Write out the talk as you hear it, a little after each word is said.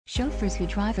Chauffeurs who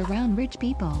drive around rich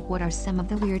people. What are some of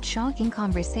the weird, shocking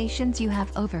conversations you have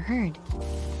overheard?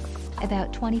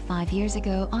 About 25 years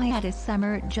ago, I had a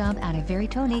summer job at a very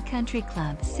tony country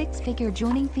club. 6-figure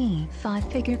joining fee,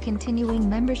 5-figure continuing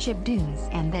membership dues,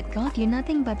 and that got you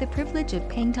nothing but the privilege of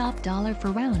paying top dollar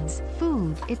for rounds,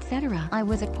 food, etc. I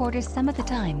was a porter some of the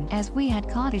time, as we had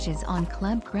cottages on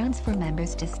club grounds for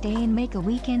members to stay and make a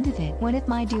weekend of it. One of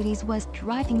my duties was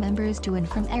driving members to and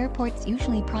from airports,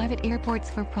 usually private airports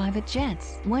for private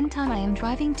jets. One time I am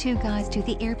driving 2 guys to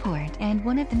the airport, and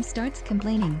one of them starts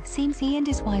complaining. Seems he and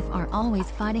his wife are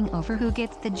always fighting over who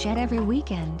gets the jet every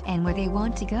weekend and where they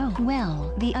want to go.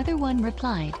 Well, the other one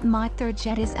replied, my 3rd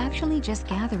jet is actually just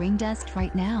gathering dust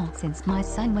right now since my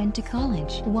son went to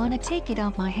college. Wanna take it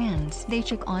off my hands? They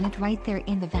shook on it right there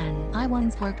in the van. I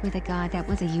once worked with a guy that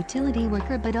was a utility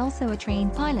worker but also a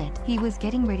trained pilot. He was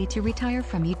getting ready to retire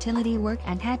from utility work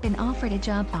and had been offered a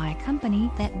job by a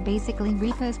company that basically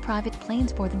repos private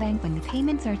planes for the bank when the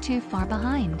payments are too far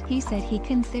behind. He said he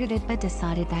considered it but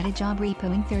decided that a job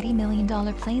repoing $30 million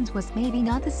planes was maybe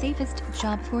not the safest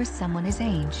job for someone his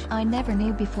age. I never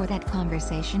knew before that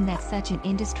conversation that such an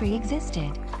industry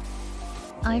existed.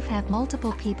 I've had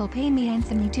multiple people pay me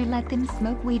handsomely to let them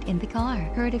smoke weed in the car.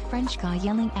 Heard a French guy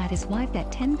yelling at his wife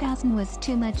that $10,000 was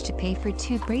too much to pay for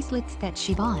 2 bracelets that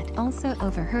she bought. Also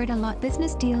overheard a lot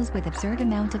business deals with absurd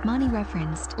amount of money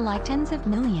referenced, like tens of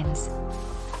millions.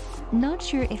 Not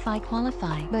sure if I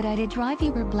qualify, but I did drive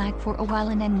Uber Black for a while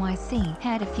in NYC.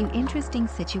 Had a few interesting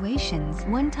situations.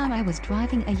 One time I was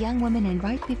driving a young woman and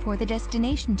right before the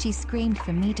destination she screamed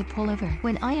for me to pull over.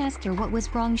 When I asked her what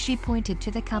was wrong, she pointed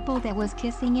to the couple that was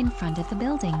kissing in front of the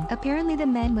building. Apparently the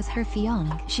man was her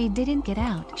fiancé. She didn't get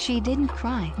out. She didn't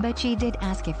cry, but she did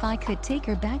ask if I could take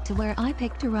her back to where I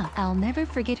picked her up. I'll never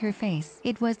forget her face.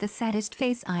 It was the saddest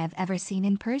face I have ever seen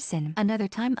in person. Another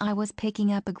time I was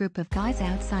picking up a group of guys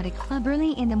outside a club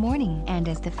early in the morning, and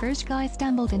as the first guy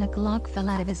stumbled and a Glock fell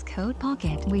out of his coat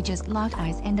pocket, we just locked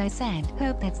eyes and I said,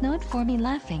 "Hope that's not for me,"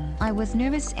 laughing. I was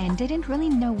nervous and didn't really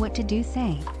know what to do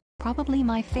say. Probably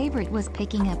my favorite was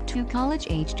picking up 2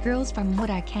 college-aged girls from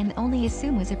what I can only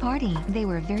assume was a party. They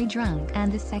were very drunk,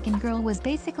 and the second girl was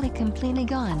basically completely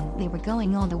gone. They were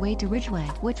going all the way to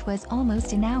Ridgewood, which was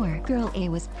almost an hour. Girl A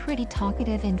was pretty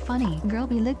talkative and funny. Girl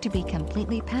B looked to be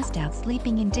completely passed out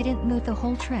sleeping and didn't move the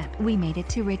whole trip. We made it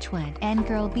to Ridgewood, and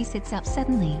girl B sits up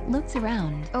suddenly, looks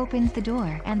around, opens the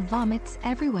door, and vomits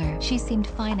everywhere. She seemed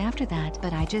fine after that,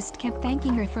 but I just kept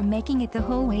thanking her for making it the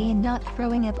whole way and not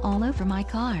throwing up all over my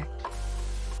car.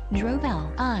 Drove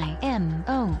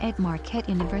LIMO at Marquette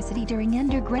University during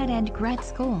undergrad and grad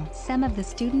school. Some of the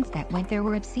students that went there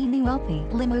were obscenely wealthy.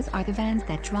 Limos are the vans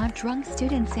that drive drunk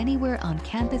students anywhere on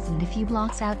campus and a few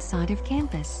blocks outside of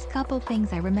campus. Couple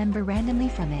things I remember randomly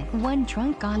from it. One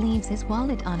drunk guy leaves his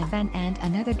wallet on a van and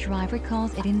another driver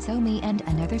calls it in so me and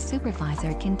another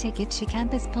supervisor can take it to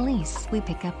campus police. We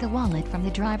pick up the wallet from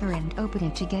the driver and open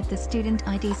it to get the student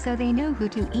ID so they know who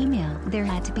to email. There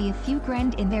had to be a few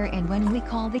grand in there, and when we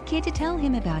called the kid to tell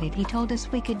him about it, he told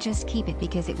us we could just keep it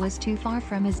because it was too far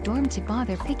from his dorm to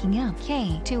bother picking up.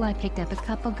 K2 I picked up a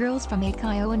couple girls from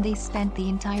Achaern and they spent the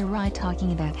entire ride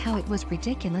talking about how it was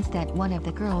ridiculous that one of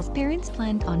the girls' parents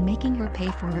planned on making her pay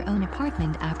for her own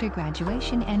apartment after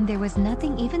graduation and there was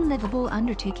nothing even livable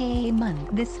under $2,000 a month.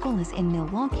 This school is in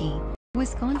Milwaukee,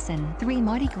 Wisconsin. 3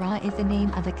 Mardi Gras is the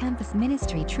name of a campus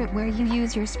ministry trip where you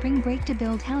use your spring break to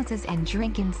build houses and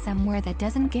drink in somewhere that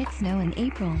doesn't get snow in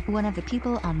April. One of the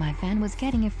people on my van was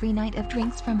getting a free night of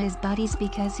drinks from his buddies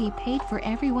because he paid for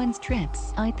everyone's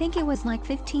trips. I think it was like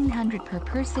 $1,500 per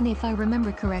person if I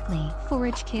remember correctly. 4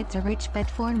 rich kids are rich,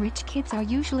 but 4 rich kids are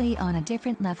usually on a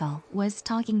different level. Was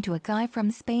talking to a guy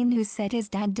from Spain who said his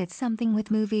dad did something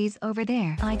with movies over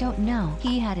there. I don't know.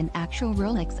 He had an actual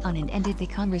Rolex on and ended the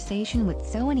conversation with,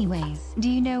 "So anyways, do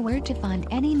you know where to find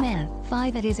any meth?"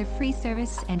 5 It is a free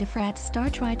service, and a frat star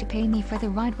tried to pay me for the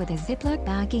ride with a Ziploc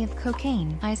baggie of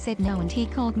cocaine. I said no and he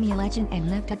called me a legend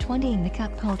and left a 20 in the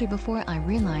cup holder before I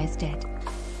realized it.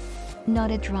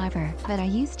 Not a driver, but I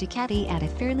used to caddy at a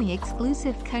fairly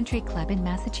exclusive country club in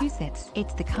Massachusetts.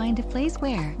 It's the kind of place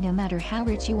where, no matter how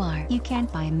rich you are, you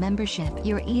can't buy a membership.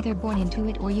 You're either born into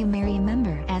it or you marry a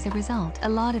member. As a result, a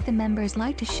lot of the members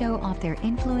like to show off their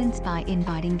influence by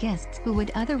inviting guests who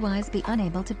would otherwise be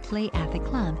unable to play at the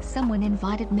club. Someone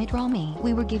invited Mitt Romney.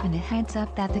 We were given a heads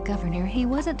up that the governor, he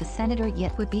wasn't a senator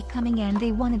yet, would be coming and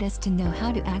they wanted us to know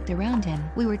how to act around him.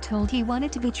 We were told he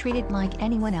wanted to be treated like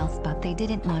anyone else, but they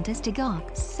didn't want us to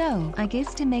gawk. So, I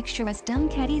guess to make sure us dumb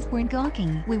caddies weren't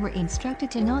gawking, we were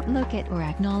instructed to not look at or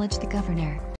acknowledge the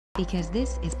governor. because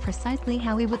this is precisely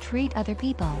how he would treat other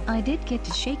people. I did get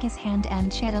to shake his hand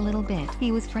and chat a little bit.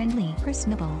 He was friendly,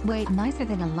 personable, way nicer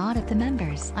than a lot of the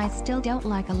members. I still don't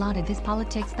like a lot of his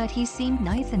politics, but he seemed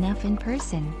nice enough in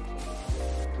person.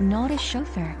 Not a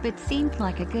chauffeur, but seemed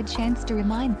like a good chance to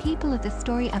remind people of the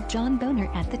story of John Boehner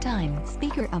at the time,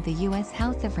 Speaker of the U.S.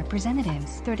 House of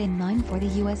Representatives, third in line for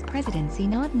the U.S. presidency,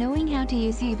 not knowing how to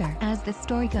use either. As the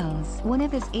story goes, one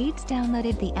of his aides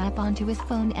downloaded the app onto his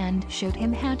phone and showed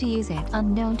him how to use it.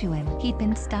 Unknown to him, he'd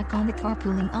been stuck on the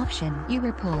carpooling option,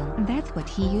 Uberpool. That's what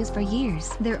he used for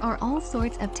years. There are all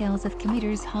sorts of tales of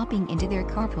commuters hopping into their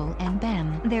carpool and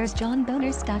bam, there's John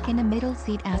Boehner stuck in a middle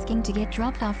seat asking to get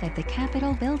dropped off at the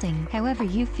Capitol building. However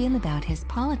you feel about his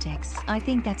politics, I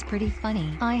think that's pretty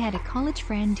funny. I had a college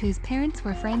friend whose parents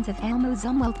were friends of Elmo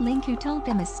Zumwalt who told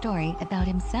them a story about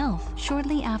himself.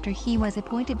 Shortly after he was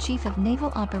appointed Chief of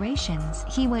Naval Operations,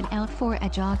 he went out for a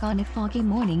jog on a foggy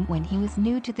morning when he was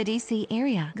new to the DC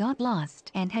area, got lost,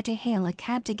 and had to hail a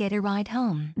cab to get a ride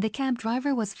home. The cab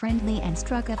driver was friendly and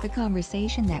struck up a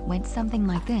conversation that went something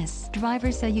like this.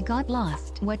 Driver, so you got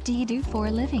lost. What do you do for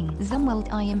a living?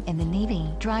 Zumwalt, I am in the Navy.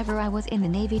 Driver, I was in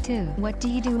the Navy too. What do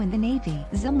you do in the Navy?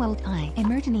 Zumwalt, I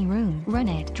emergency room. Run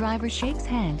it. Driver shakes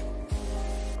head.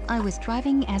 I was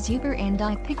driving as Uber and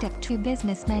I picked up two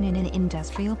businessmen in an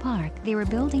industrial park. They were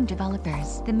building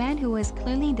developers. The man who was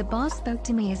clearly the boss spoke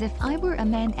to me as if I were a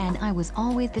man and I was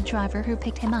always the driver who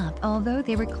picked him up. Although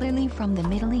they were clearly from the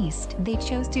Middle East, they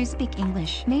chose to speak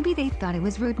English. Maybe they thought it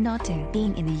was rude not to,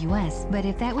 being in the US, but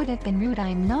if that would have been rude,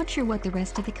 I'm not sure what the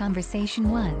rest of the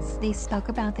conversation was. They spoke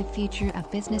about the future of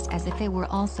business as if it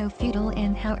were also feudal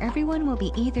and how everyone will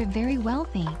be either very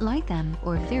wealthy, like them,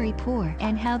 or very poor,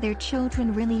 and how their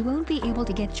children really won't be able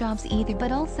to get jobs either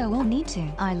but also will need to.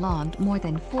 I logged more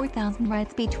than 4,000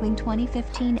 rides between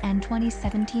 2015 and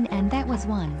 2017 and that was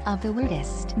one of the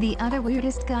weirdest. The other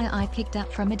weirdest guy I picked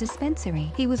up from a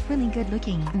dispensary. He was really good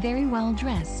looking, very well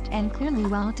dressed, and clearly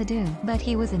well to do, but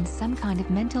he was in some kind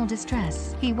of mental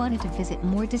distress. He wanted to visit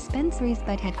more dispensaries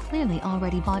but had clearly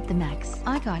already bought the max.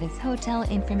 I got his hotel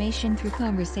information through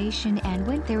conversation and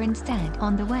went there instead.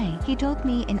 On the way, he told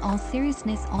me in all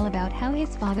seriousness all about how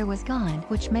his father was God,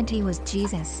 which meant he was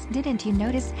Jesus. Didn't you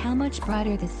notice how much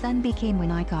brighter the sun became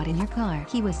when I got in your car?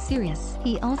 He was serious.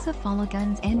 He also followed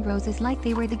Guns N' Roses like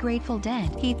they were the Grateful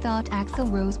Dead. He thought Axl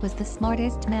Rose was the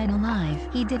smartest man alive.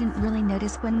 He didn't really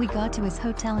notice when we got to his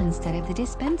hotel instead of the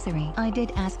dispensary. I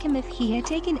did ask him if he had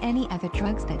taken any other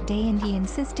drugs that day and he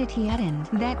insisted he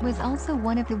hadn't. That was also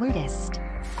one of the weirdest.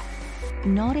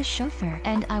 Not a chauffeur,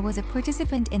 and I was a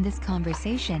participant in this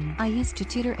conversation. I used to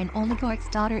tutor an oligarch's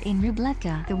daughter in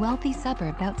Rublevka, the wealthy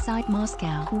suburb outside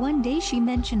Moscow. One day she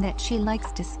mentioned that she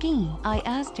likes to ski. I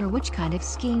asked her which kind of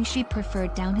skiing she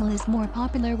preferred. Downhill is more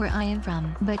popular where I am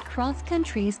from, but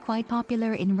cross-country is quite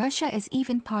popular in Russia, is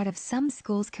even part of some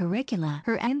schools' curricula.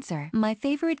 Her answer: my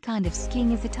favorite kind of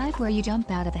skiing is the type where you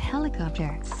jump out of a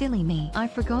helicopter. Silly me, I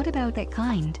forgot about that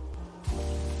kind.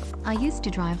 I used to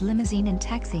drive limousine and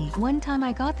taxi. One time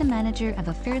I got the manager of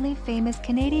a fairly famous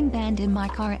Canadian band in my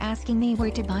car asking me where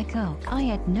to buy coke. I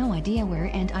had no idea where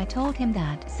and I told him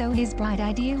that. So his bright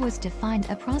idea was to find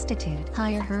a prostitute,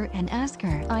 hire her and ask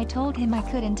her. I told him I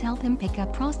couldn't help him pick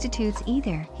up prostitutes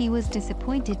either. He was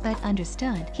disappointed but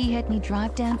understood. He had me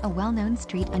drive down a well-known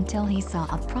street until he saw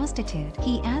a prostitute.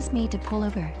 He asked me to pull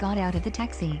over, got out of the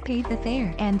taxi, paid the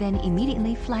fare, and then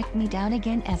immediately flagged me down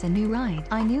again as a new ride.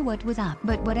 I knew what was up,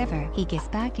 but whatever. He gets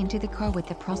back into the car with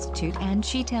the prostitute and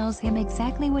she tells him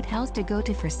exactly what house to go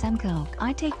to for some coke.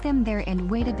 I take them there and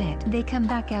wait a bit. They come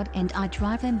back out and I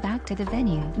drive them back to the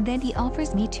venue. Then he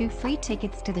offers me 2 free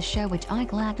tickets to the show, which I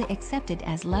gladly accepted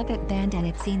as love that band and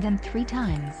had seen them 3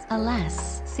 times.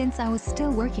 Alas, since I was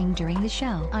still working during the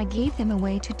show, I gave them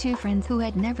away to 2 friends who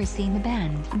had never seen the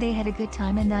band. They had a good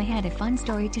time and I had a fun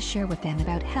story to share with them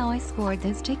about how I scored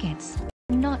those tickets.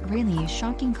 Not really a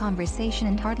shocking conversation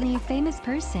and hardly a famous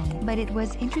person, but it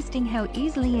was interesting how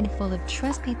easily and full of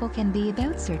trust people can be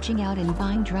about searching out and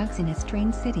buying drugs in a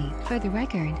strange city. For the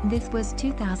record, this was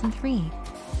 2003.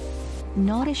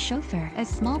 Not a chauffeur. A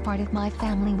small part of my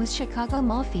family was Chicago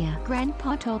Mafia.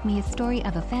 Grandpa told me a story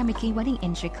of a family wedding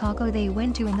in Chicago they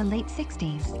went to in the late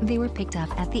 60s. They were picked up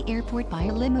at the airport by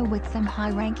a limo with some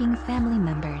high-ranking family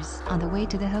members. On the way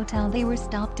to the hotel, they were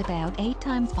stopped about 8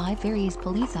 times by various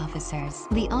police officers.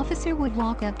 The officer would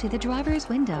walk up to the driver's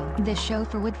window. The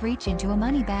chauffeur would reach into a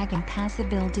money bag and pass a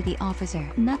bill to the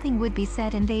officer. Nothing would be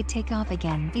said and they'd take off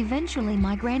again. Eventually,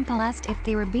 my grandpa asked if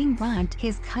they were being bribed.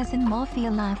 His cousin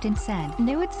Mafia laughed and said,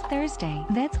 "No, it's Thursday.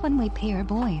 That's when we pay our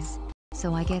boys."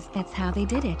 So I guess that's how they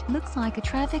did it. Looks like a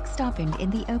traffic stop and in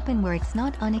the open where it's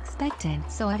not unexpected.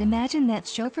 So I'd imagine that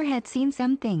chauffeur had seen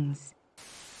some things.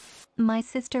 My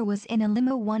sister was in a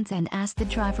limo once and asked the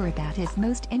driver about his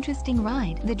most interesting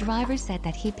ride. The driver said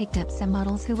that he picked up some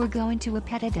models who were going to a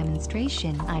PETA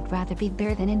demonstration. I'd rather be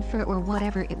there than in fur or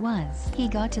whatever it was. He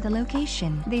got to the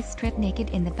location. They stripped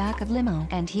naked in the back of limo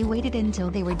and he waited until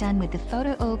they were done with the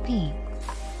photo op.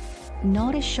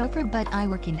 Not a chauffeur, but I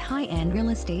work in high-end real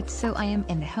estate, so I am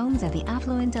in the homes of the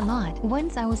affluent a lot.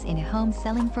 Once I was in a home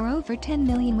selling for over 10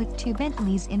 million with 2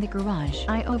 Bentleys in the garage.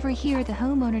 I overhear the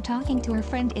homeowner talking to her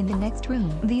friend in the next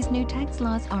room. These new tax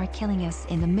laws are killing us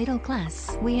in the middle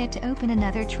class. We had to open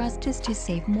another trust just to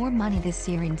save more money this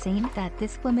year. Insane that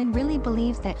this woman really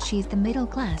believes that she's the middle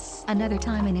class. Another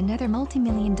time in another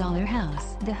multi-million-dollar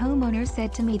house, the homeowner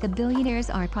said to me the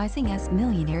billionaires are pricing us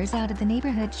millionaires out of the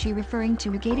neighborhood, she referring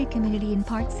to a gated community in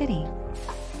Park City.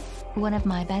 One of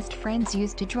my best friends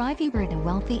used to drive Uber in a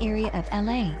wealthy area of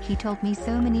LA. He told me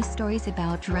so many stories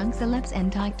about drunk celebs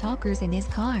and TikTokers in his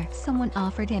car. Someone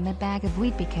offered him a bag of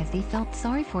weed because they felt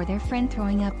sorry for their friend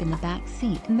throwing up in the back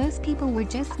seat. Most people were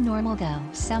just normal though.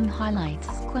 Some highlights: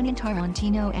 Quentin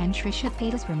Tarantino and Trisha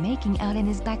Paytas were making out in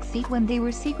his back seat when they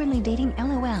were secretly dating.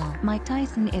 LOL. Mike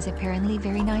Tyson is apparently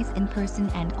very nice in person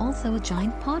and also a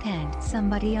giant pothead.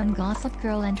 Somebody on Gossip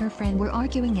Girl and her friend were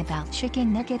arguing about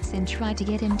chicken nuggets and tried to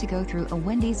get him to go through a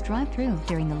Wendy's drive-thru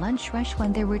during the lunch rush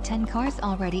when there were 10 cars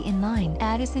already in line.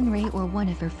 Addison Rae or one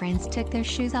of her friends took their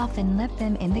shoes off and left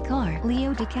them in the car.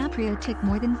 Leo DiCaprio took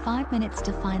more than 5 minutes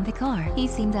to find the car. He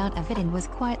seemed out of it and was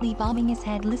quietly bobbing his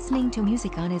head listening to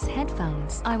music on his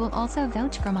headphones. I will also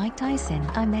vouch for Mike Tyson.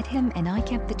 I met him and I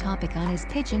kept the topic on his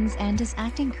pigeons and his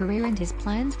acting career and his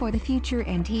plans for the future,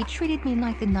 and he treated me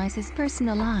like the nicest person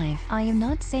alive. I am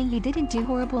not saying he didn't do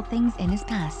horrible things in his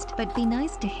past, but be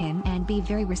nice to him and be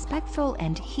very respectful,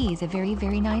 and he's a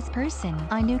very nice person.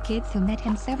 I knew kids who met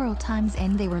him several times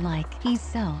and they were like, he's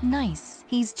so nice.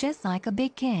 He's just like a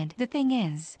big kid. The thing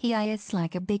is, he is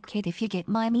like a big kid, if you get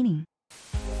my meaning.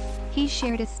 He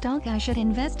shared a stock I should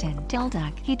invest in.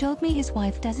 Telduck. He told me his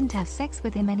wife doesn't have sex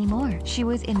with him anymore. She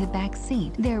was in the back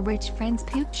seat. Their rich friends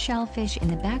puked shellfish in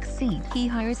the back seat. He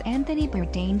hires Anthony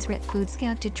Bourdain's Red Food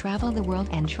Scout to travel the world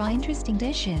and try interesting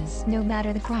dishes, no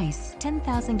matter the price.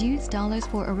 $10,000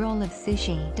 for a roll of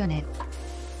sushi. Done it.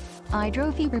 I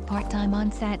drove Uber part-time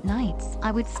on Sat nights.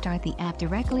 I would start the app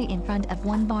directly in front of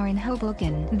one bar in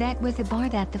Hoboken. That was a bar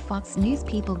that the Fox News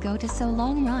people go to, so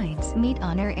long rides. Meet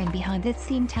on-air and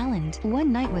behind-the-scene talent.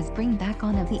 One night was bring back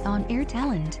on of the on-air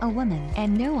talent, a woman,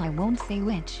 and no, I won't say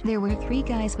which. There were 3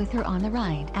 guys with her on the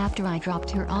ride. After I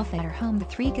dropped her off at her home, the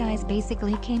 3 guys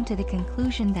basically came to the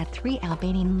conclusion that 3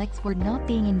 Albanian licks were not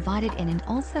being invited in, and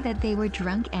also that they were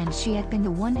drunk and she had been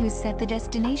the one who set the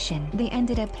destination. They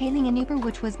ended up hailing an Uber,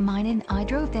 which was mine, and I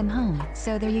drove them home.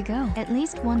 So there you go. At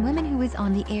least one woman who was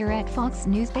on the air at Fox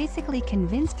News basically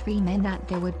convinced 3 men that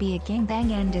there would be a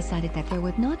gangbang and decided that there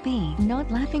would not be.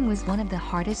 Not laughing was one of the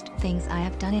hardest things I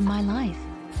have done in my life.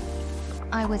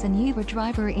 I was an Uber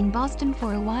driver in Boston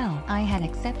for a while. I had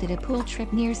accepted a pool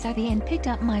trip near Southie and picked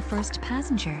up my first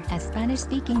passenger, a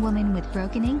Spanish-speaking woman with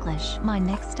broken English. My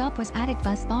next stop was at a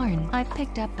bus barn. I've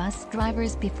picked up bus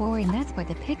drivers before, and that's where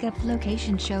the pickup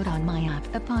location showed on my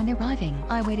app. Upon arriving,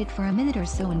 I waited for a minute or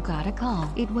so and got a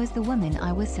call. It was the woman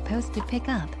I was supposed to pick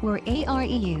up. Where are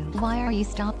you? Why are you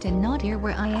stopped and not here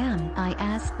where I am? I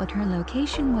asked what her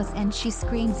location was and she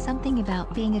screamed something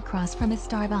about being across from a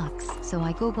Starbucks. So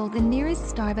I googled the nearest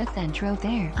Starbucks and drove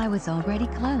there. I was already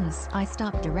close. I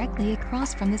stopped directly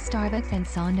across from the Starbucks and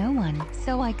saw no one.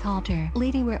 So I called her.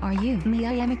 Lady, where are you? Me,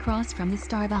 I am across from the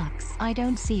Starbucks. I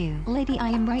don't see you. Lady, I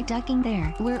am right ducking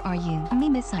there. Where are you? Me,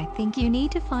 miss, I think you need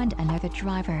to find another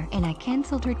driver. And I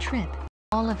cancelled her trip.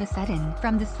 All of a sudden,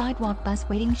 from the sidewalk bus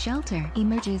waiting shelter,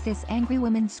 emerges this angry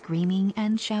woman screaming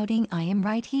and shouting, I am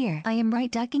right here. I am right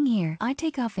ducking here. I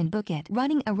take off and book it,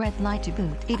 running a red light to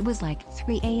boot. It was like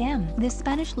 3 a.m. The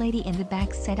Spanish lady in the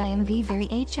back said I am very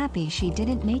happy she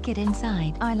didn't make it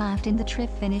inside. I laughed and the trip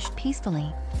finished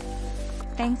peacefully.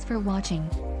 Thanks for watching.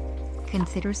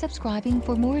 Consider subscribing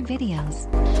for more videos.